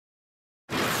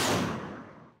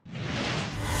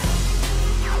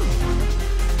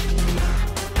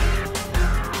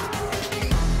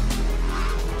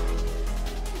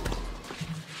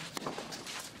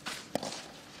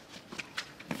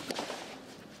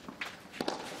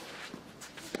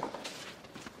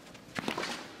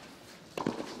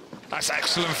That's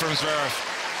excellent from Zverev.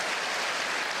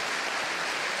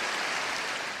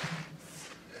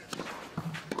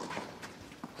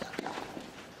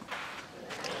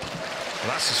 Well,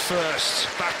 that's his first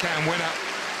backhand winner,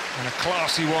 and a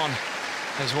classy one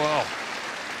as well.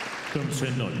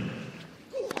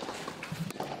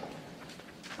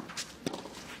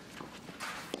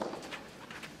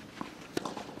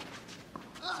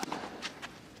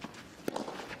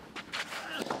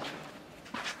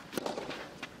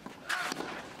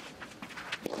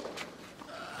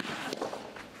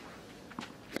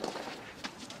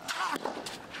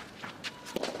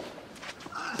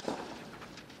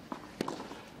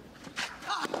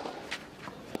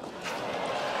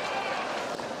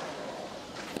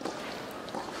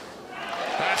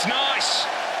 That's nice.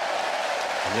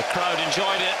 And the crowd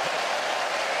enjoyed it.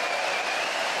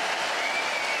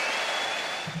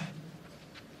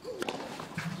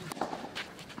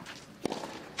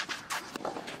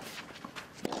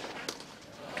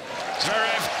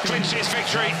 Zverev clinches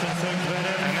victory.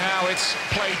 And now it's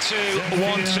play 2,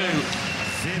 1-2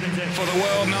 for the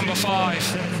world number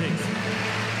 5.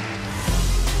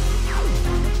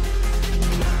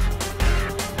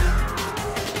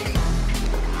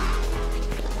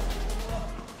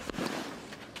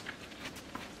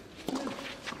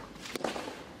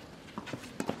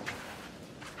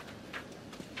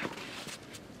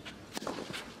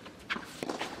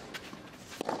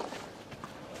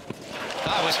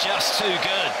 That was just too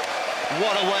good.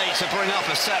 What a way to bring up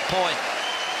a set point.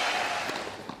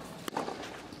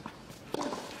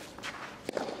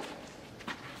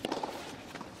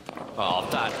 Oh,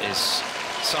 that is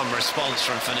some response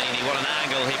from Fognini. What an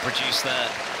angle he produced there.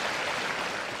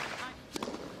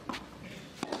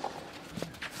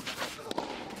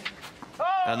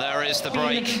 And there is the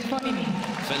break.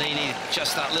 Fognini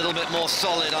just that little bit more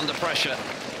solid under pressure.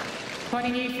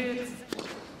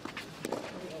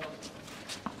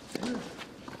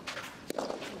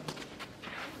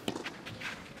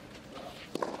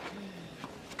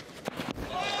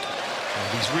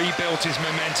 He's rebuilt his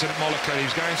momentum at Monaco. He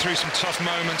was going through some tough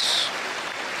moments.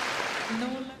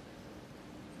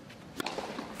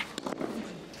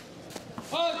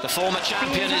 The former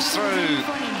champion is through.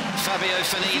 Fabio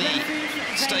Fognini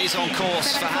stays on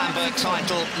course for Hamburg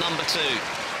title number 2.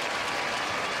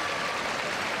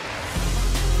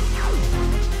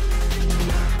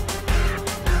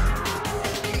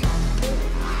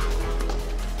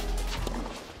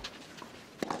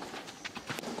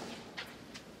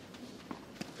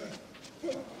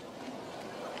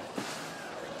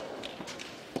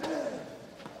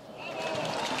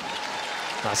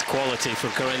 That's quality from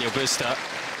Carreño Busta.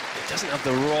 He doesn't have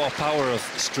the raw power of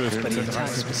Struff, but he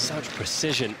attacks with such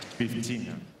precision.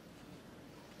 15.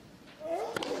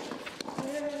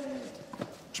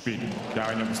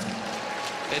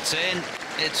 It's in.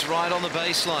 It's right on the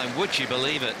baseline. Would you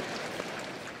believe it?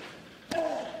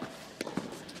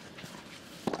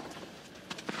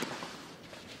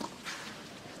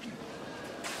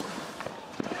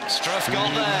 Struff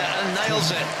got there and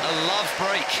nails it. A love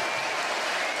break.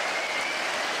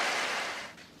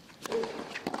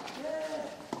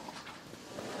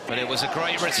 But it was a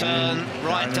great return,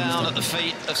 right down at the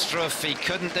feet of Struff. He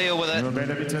couldn't deal with it.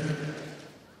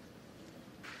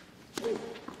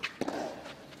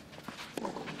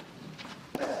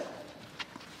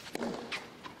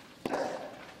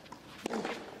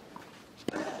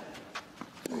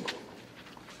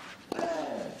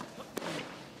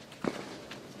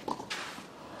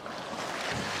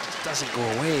 Doesn't go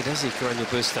away, does he, Carreño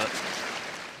Busta?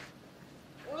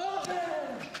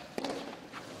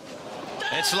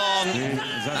 It's long,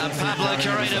 and Pablo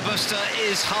Carreño Busta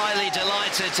is highly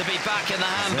delighted to be back in the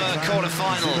Hamburg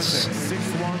quarterfinals.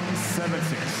 6-1,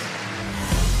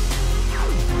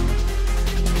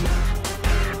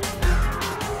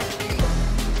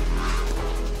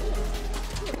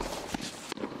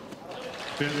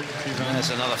 7-6. There's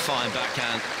another fine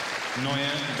backhand.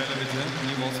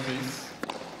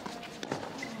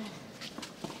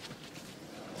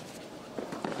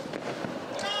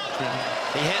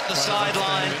 He hit the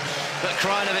sideline, but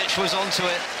Krajinovic was onto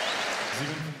it.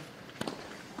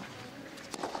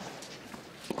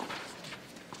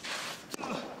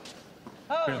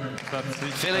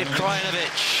 Filip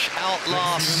Krajinovic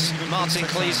outlasts Martin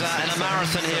Klizar in a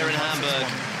marathon here in Hamburg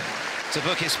to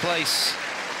book his place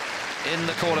in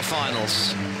the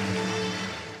quarterfinals.